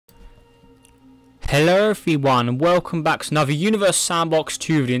Hello everyone and welcome back to another Universe Sandbox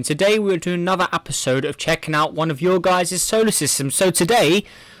 2 video, and today we're doing another episode of checking out one of your guys' solar systems. So today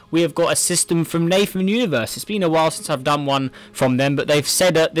we have got a system from Neptunian Universe. It's been a while since I've done one from them, but they've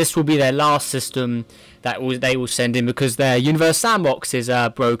said that this will be their last system that they will send in because their Universe Sandbox is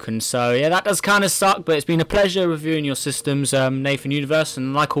broken. So yeah, that does kind of suck, but it's been a pleasure reviewing your systems, Neptunian Universe,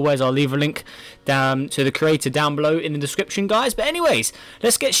 and like always I'll leave a link down to the creator down below in the description, guys. But anyways,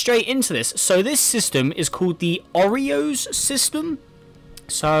 let's get straight into this. So this system is called the Oreos system.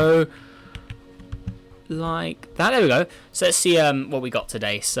 So like that, there we go. So let's see what we got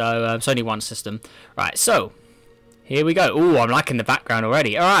today. So it's only one system, right? So here we go. Oh, I'm liking the background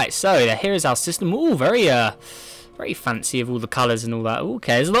already. All right, so here is our system. Oh, very fancy of all the colours and all that.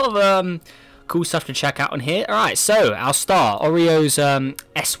 Okay, there's a lot of cool stuff to check out on here. All right, so our star Oreos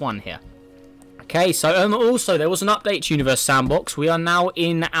S1 here. Okay, so also there was an update to Universe Sandbox. We are now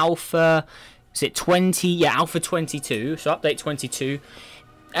in Alpha. Is it 20? Yeah, Alpha 22. So update 22.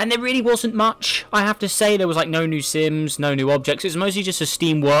 And there really wasn't much, I have to say. There was like no new sims, no new objects. It was mostly just a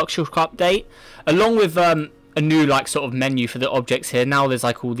Steam Workshop update, along with a new like sort of menu for the objects here. Now there's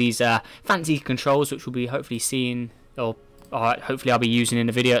like all these fancy controls, which we'll be hopefully seeing, or hopefully I'll be using in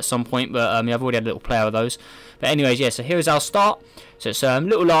the video at some point. But yeah, I've already had a little play with those. But anyways, yeah. So here's our start. So it's a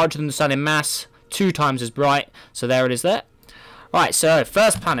little larger than the sun in mass, 2 times as bright. So there it is there. Right, so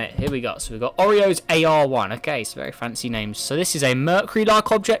first planet, here we go. So we've got Oreos AR1. Okay, so very fancy names. So this is a Mercury-like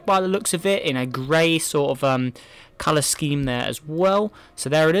object by the looks of it, in a grey sort of colour scheme there as well. So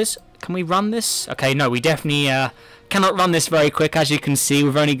there it is. Can we run this? Okay, no, we definitely cannot run this very quick. As you can see,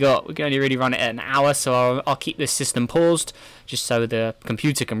 we can only really run it at an hour. So I'll keep this system paused just so the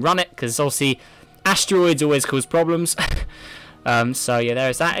computer can run it, because obviously asteroids always cause problems. So yeah,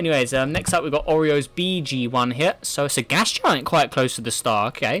 there's that. Anyways, next up we've got Oreos BG1 here. So it's a gas giant quite close to the star.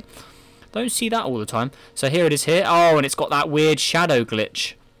 Okay, don't see that all the time. So here it is here. Oh, and it's got that weird shadow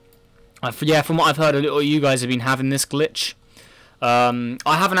glitch. Yeah, from what I've heard, a little you guys have been having this glitch. I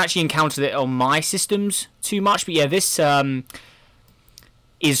haven't actually encountered it on my systems too much, but yeah, this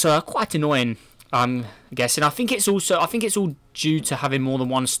is quite annoying, I'm guessing. I think it's all due to having more than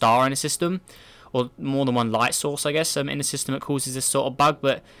one star in a system, or more than one light source, I guess, in the system that causes this sort of bug.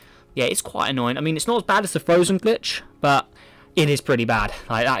 But yeah, it's quite annoying. I mean, it's not as bad as the frozen glitch, but it is pretty bad.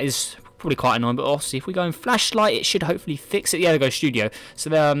 Like, that is probably quite annoying. But obviously, if we go in flashlight, it should hopefully fix it. Yeah, there goes studio.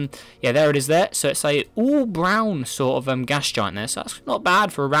 So yeah, there it is there. So it's a all brown sort of gas giant there. So that's not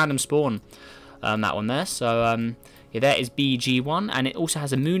bad for a random spawn. That one there. So yeah, there is BG1, and it also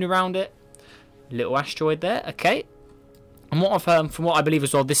has a moon around it. Little asteroid there. Okay. And what I've heard, from what I believe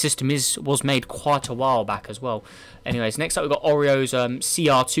as well, this system was made quite a while back as well. Anyways, next up we've got Oreos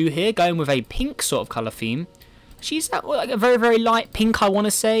CR2 here, going with a pink sort of colour theme. She's that like a very, very light pink, I want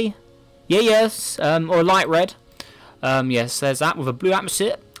to say. Yeah, yes, or a light red. Yes, there's that with a blue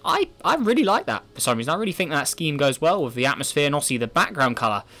atmosphere. I really like that for some reason. I really think that scheme goes well with the atmosphere and obviously the background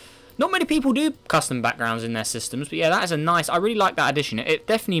colour. Not many people do custom backgrounds in their systems, but yeah, that is a nice. I really like that addition. It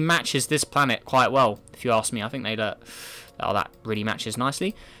definitely matches this planet quite well, if you ask me. I think they look. Oh, that really matches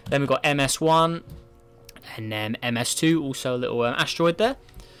nicely. Then we've got MS1 and then MS2, also a little asteroid there.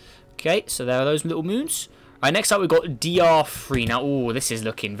 Okay, so there are those little moons. Right, next up we've got DR3. Now, oh, this is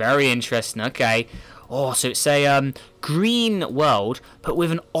looking very interesting. Okay. Oh, so it's a green world, but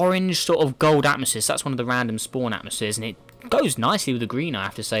with an orange sort of gold atmosphere. So that's one of the random spawn atmospheres, and it goes nicely with the green, I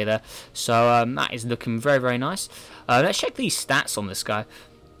have to say there. So that is looking very, very nice. Let's check these stats on this guy.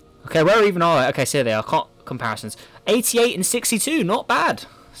 Okay, where even are they? Okay, so here they are. Comparisons. 88 and 62, not bad.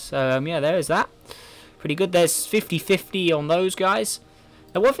 So yeah, there is that. Pretty good. There's 50-50 on those guys.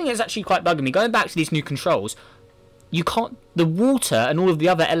 Now, one thing that's actually quite bugging me, going back to these new controls, you can't. The water and all of the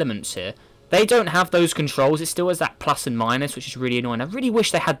other elements here, they don't have those controls. It still has that plus and minus, which is really annoying. I really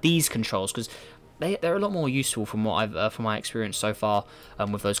wish they had these controls, because they're a lot more useful from what I've from my experience so far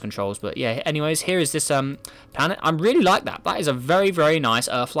with those controls. But yeah, anyways, here is this planet. I really like that. That is a very, very nice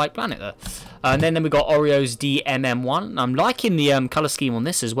Earth-like planet there. And then we've got Oreos DMM1. I'm liking the colour scheme on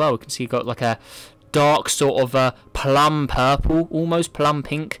this as well. You can see you've got like a dark sort of plum purple, almost plum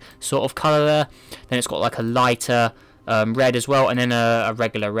pink sort of colour there. Then it's got like a lighter red as well, and then a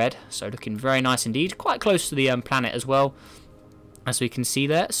regular red. So looking very nice indeed. Quite close to the planet as well, as we can see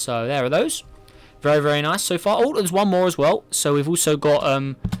there. So there are those. Very, very nice so far. Oh, there's one more as well. So we've also got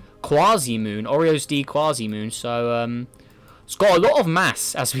Quasi-Moon, Oreos D Quasi-Moon. So it's got a lot of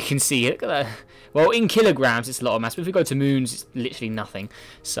mass, as we can see. Look at that. Well, in kilograms, it's a lot of mass. But if we go to moons, it's literally nothing.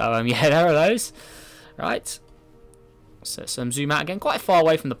 So yeah, there are those. Right. So zoom out again. Quite far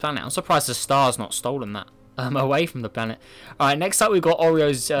away from the planet. I'm surprised the star's not stolen that. away from the planet. Alright, next up we've got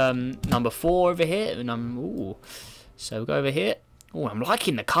Oreo's number 4 over here. Ooh. So we'll go over here. Oh, I'm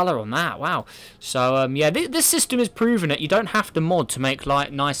liking the colour on that. Wow. So, yeah, this system is proven that you don't have to mod to make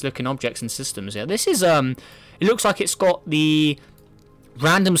like nice looking objects and systems. Yeah, this is it looks like it's got the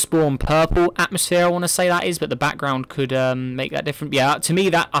random spawn purple atmosphere, I want to say that is, but the background could make that different. Yeah, to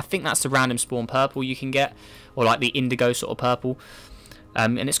me I think that's the random spawn purple you can get, or like the indigo sort of purple.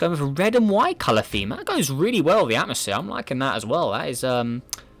 And it's going with a red and white colour theme. That goes really well with the atmosphere. I'm liking that as well. That is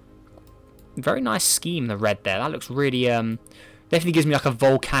very nice scheme, the red there. That looks really definitely gives me like a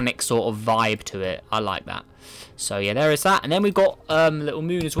volcanic sort of vibe to it. I like that. So yeah, there is that. And then we've got a little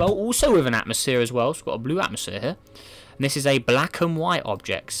moon as well, also with an atmosphere as well. So we've got a blue atmosphere here. And this is a black and white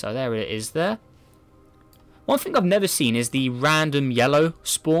object. So there it is there. One thing I've never seen is the random yellow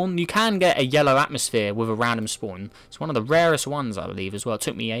spawn. You can get a yellow atmosphere with a random spawn. It's one of the rarest ones, I believe, as well. It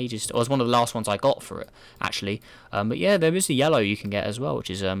took me ages. It was one of the last ones I got for it, actually. But yeah, there is the yellow you can get as well, which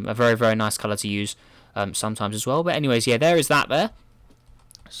is a very, very nice colour to use sometimes as well. But anyways, yeah, there is that there.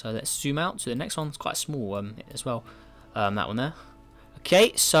 So let's zoom out to the next one. It's quite small as well. That one there.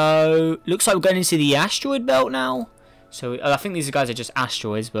 Okay, so looks like we're going into the asteroid belt now. So I think these guys are just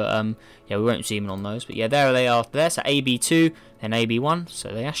asteroids, but yeah, we won't zoom in on those. But yeah, there they are there. So AB2 and AB1,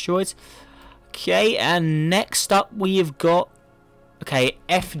 so the asteroids. Okay, and next up we have got, okay,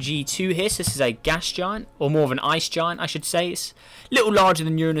 FG2 here. So this is a gas giant, or more of an ice giant, I should say. It's a little larger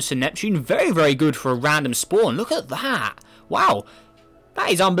than Uranus and Neptune. Very, very good for a random spawn. Look at that. Wow. That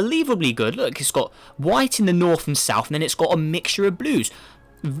is unbelievably good. Look, it's got white in the north and south, and then it's got a mixture of blues.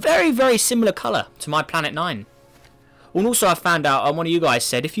 Very, very similar colour to my Planet 9. And also I found out, one of you guys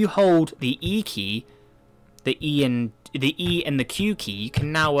said, if you hold the E key, the E and the Q key, you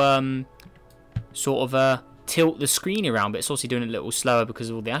can now sort of tilt the screen around, but it's also doing it a little slower because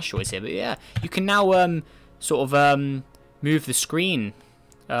of all the asteroids here. But yeah, you can now sort of move the screen,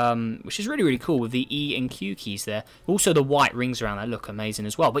 which is really, really cool with the E and Q keys there. Also the white rings around that look amazing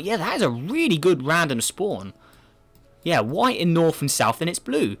as well. But yeah, that is a really good random spawn. Yeah, white in north and south, and it's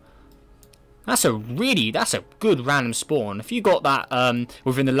blue. That's a good random spawn. If you got that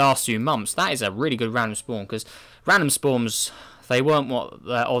within the last few months, that is a really good random spawn, because random spawns, they weren't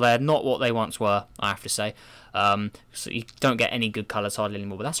they're not what they once were, I have to say. So you don't get any good colours hardly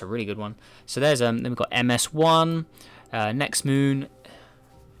anymore, but that's a really good one. So there's then we've got MS1, next moon.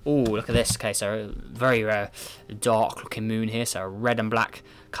 Oh, look at this. Okay, so very dark looking moon here, so a red and black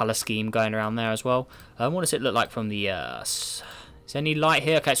colour scheme going around there as well. What does it look like from the is there any light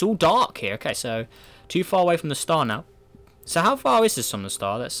here? Okay, it's all dark here. Okay, so too far away from the star now. So how far is this from the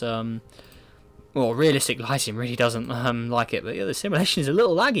star? That's well, realistic lighting really doesn't like it, but yeah, the simulation is a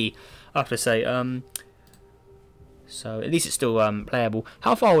little laggy, I have to say. So at least it's still playable.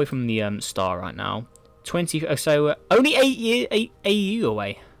 How far away from the star right now? 20. So only 8 AU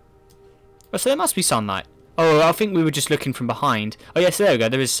away. Oh, so there must be sunlight. Oh, I think we were just looking from behind. Oh yes, there we go.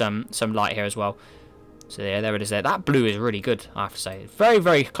 There is some light here as well. So yeah, there it is there. That blue is really good, I have to say. Very,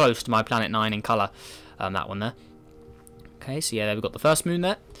 very close to my Planet 9 in colour, that one there. Okay, so yeah, there we've got the first moon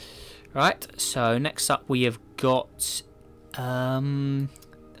there. Right, so next up we have got, I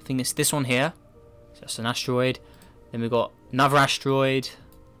think it's this one here. So that's an asteroid. Then we've got another asteroid.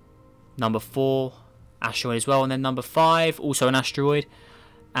 Number 4, asteroid as well. And then number 5, also an asteroid.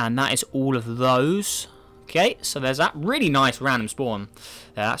 And that is all of those. Okay, so there's that really nice random spawn.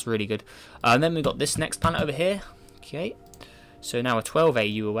 Yeah, that's really good. And then we've got this next planet over here. Okay, so now we're 12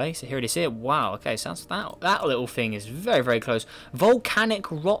 AU away. So here it is here. Wow, okay, so that little thing is very, very close. Volcanic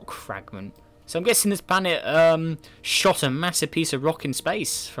rock fragment. So I'm guessing this planet shot a massive piece of rock in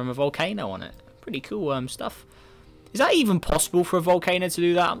space from a volcano on it. Pretty cool stuff. Is that even possible for a volcano to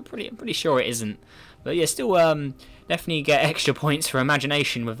do that? I'm pretty sure it isn't. But yeah, still definitely get extra points for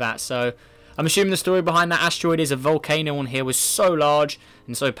imagination with that. So I'm assuming the story behind that asteroid is a volcano on here was so large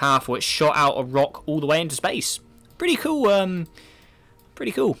and so powerful it shot out a rock all the way into space. Pretty cool.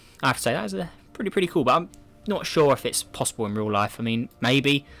 Pretty cool. I have to say that is pretty cool. But I'm not sure if it's possible in real life. I mean,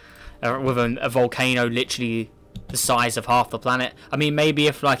 maybe with a volcano literally the size of half the planet. I mean, maybe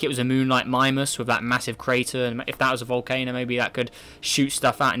if like it was a moon like Mimas with that massive crater, and if that was a volcano, maybe that could shoot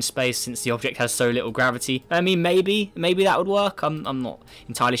stuff out in space since the object has so little gravity. I mean, maybe that would work. I'm not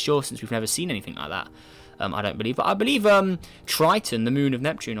entirely sure since we've never seen anything like that. I don't believe, but I believe Triton, the moon of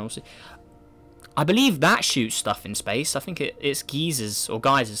Neptune, obviously, I believe that shoots stuff in space. I think it's geysers or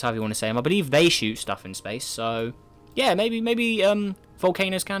geysers, however you want to say them. I believe they shoot stuff in space. So yeah, maybe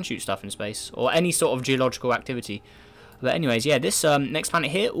volcanoes can shoot stuff in space, or any sort of geological activity. But anyways, yeah, this next planet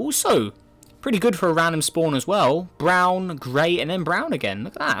here, also pretty good for a random spawn as well. Brown, grey, and then brown again.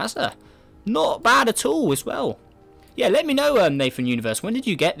 Look at that. not bad at all as well. Yeah, let me know, Nathan Universe, when did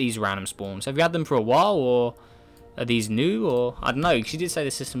you get these random spawns? Have you had them for a while, or are these new, or I don't know, she did say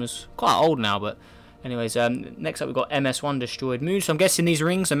the system was quite old now, but anyways, next up we've got MS1 Destroyed Moon, so I'm guessing these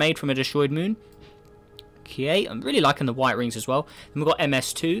rings are made from a destroyed moon. Okay, I'm really liking the white rings as well. Then we've got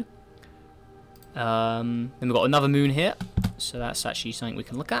MS2, then we've got another moon here, so that's actually something we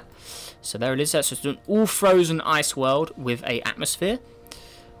can look at. So there it is, that's just an all frozen ice world with a atmosphere,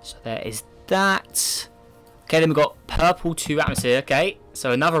 so there is that. Okay, then we've got purple 2 atmosphere. Okay,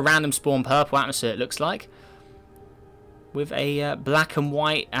 so another random spawn purple atmosphere, it looks like, with a black and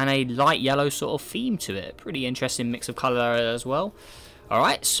white and a light yellow sort of theme to it. Pretty interesting mix of colour as well.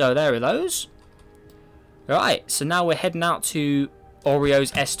 Alright, so there are those. Alright, so now we're heading out to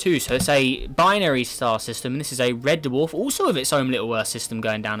Oreo's S2. So it's a binary star system, and this is a red dwarf, also with its own little system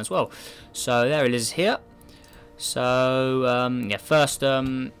going down as well. So there it is here. So, yeah, first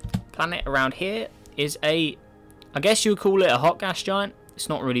planet around here is a, I guess you would call it a hot gas giant. It's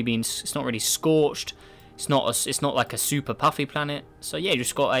not really scorched. It's not like a super puffy planet. So yeah,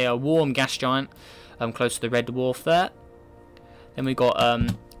 just got a warm gas giant close to the red dwarf there. Then we got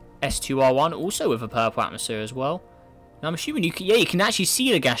S2R1 also with a purple atmosphere as well. Now I'm assuming you can actually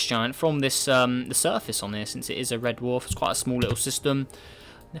see the gas giant from this the surface on there, since it is a red dwarf. It's quite a small little system.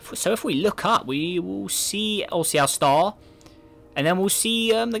 So if we look up, we will see obviously our star, and then we'll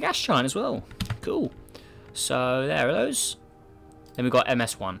see the gas giant as well. Cool. So there are those. Then we've got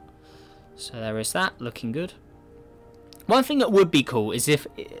MS1. So there is that, looking good. One thing that would be cool is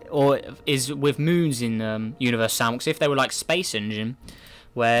is with moons in Universe Sandbox, if they were like Space Engine,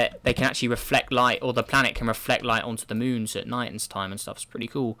 where they can actually reflect light, or the planet can reflect light onto the moons at night and time and stuff. It's pretty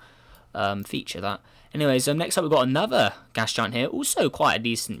cool feature, that. Anyways, next up we've got another gas giant here, also quite a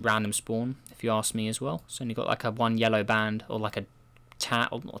decent random spawn, if you ask me as well. It's only got like a one yellow band, or like a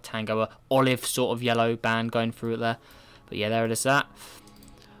or not a tango, a olive sort of yellow band going through it there. But yeah, there it is, that.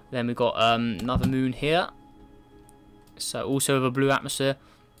 Then we've got another moon here, so also with a blue atmosphere.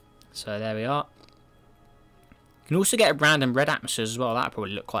 So there we are. You can also get a random red atmosphere as well. That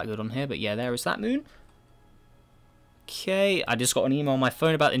probably look quite good on here. But yeah, there is that moon. Okay, I just got an email on my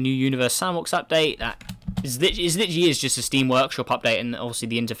phone about the new Universe Sandbox update. That is literally just a Steam Workshop update, and obviously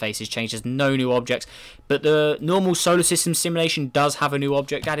the interface has changed. There's no new objects, but the normal solar system simulation does have a new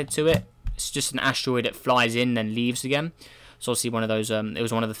object added to it. It's just an asteroid that flies in and leaves again. It's obviously one of those. It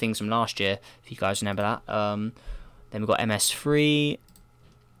was one of the things from last year, if you guys remember that. Then we've got MS3,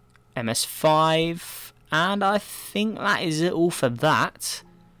 MS5, and I think that is it all for that.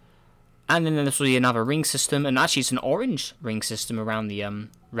 And then there's really another ring system, and actually it's an orange ring system around the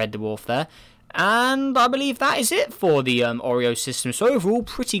red dwarf there. And I believe that is it for the Oreo system. So overall,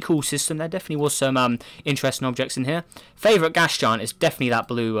 pretty cool system. There definitely was some interesting objects in here. Favourite gas giant is definitely that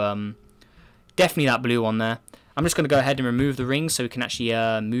blue one there. I'm just going to go ahead and remove the rings so we can actually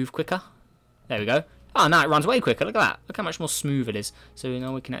move quicker. There we go. Oh, now it runs way quicker. Look at that. Look how much more smooth it is. So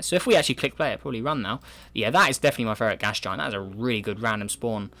now we can. So if we actually click play, it'll probably run now. Yeah, that is definitely my favourite gas giant. That is a really good random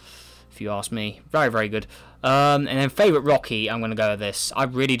spawn, if you ask me. Very, very good. And then favourite Rocky, I'm going to go with this. I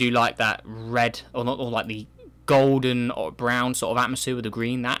really do like that red, or not, or like the golden or brown sort of atmosphere with the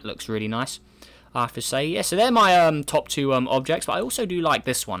green. That looks really nice, I have to say. Yeah, so they're my top two objects, but I also do like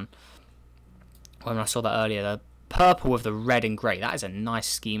this one. When I saw that earlier, the purple with the red and grey, that is a nice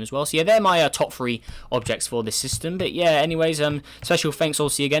scheme as well. So yeah, they're my top three objects for this system. But yeah, anyways, special thanks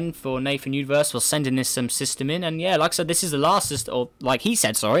also again for Nathan Universe for sending this system in. And yeah, like I said, this is the last system, or like he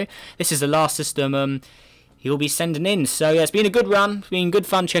said, sorry, this is the last system he'll be sending in. So yeah, it's been a good run. It's been good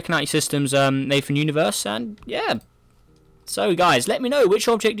fun checking out your systems, Nathan Universe. And yeah, so guys, let me know, which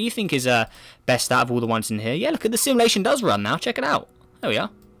object do you think is best out of all the ones in here. Yeah, look at the simulation does run now. Check it out. There we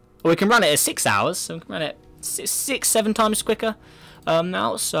are. Or we can run it at 6 hours, so we can run it 6-7 times quicker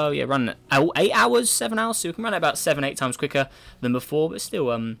now. So yeah, run it 8 hours, 7 hours, so we can run it about 7-8 times quicker than before, but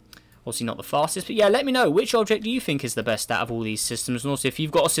still obviously not the fastest. But yeah, let me know, which object do you think is the best out of all these systems. And also, if you've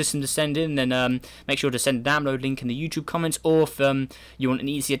got a system to send in, then make sure to send a download link in the YouTube comments, or if you want an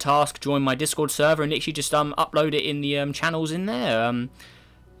easier task, join my Discord server and literally just upload it in the channels in there.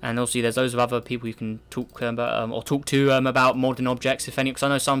 And obviously there's loads of other people you can talk about, or talk to about modding objects, if any, because I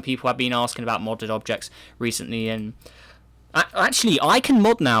know some people have been asking about modded objects recently. And actually, I can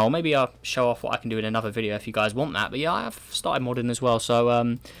mod now. Maybe I'll show off what I can do in another video if you guys want that. But yeah, I have started modding as well.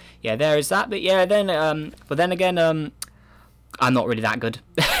 So yeah, there is that. But yeah, then again, I'm not really that good.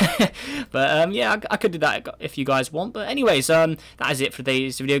 But yeah, I could do that if you guys want. But anyways, that is it for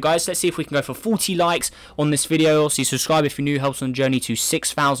today's video, guys. Let's see if we can go for 40 likes on this video. Also, subscribe if you're new. Helps on the journey to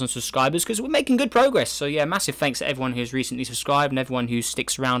 6,000 subscribers, because we're making good progress. So yeah, massive thanks to everyone who's recently subscribed and everyone who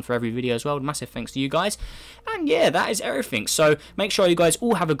sticks around for every video as well. Massive thanks to you guys. And yeah, that is everything. So make sure you guys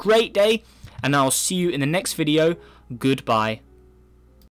all have a great day, and I'll see you in the next video. Goodbye.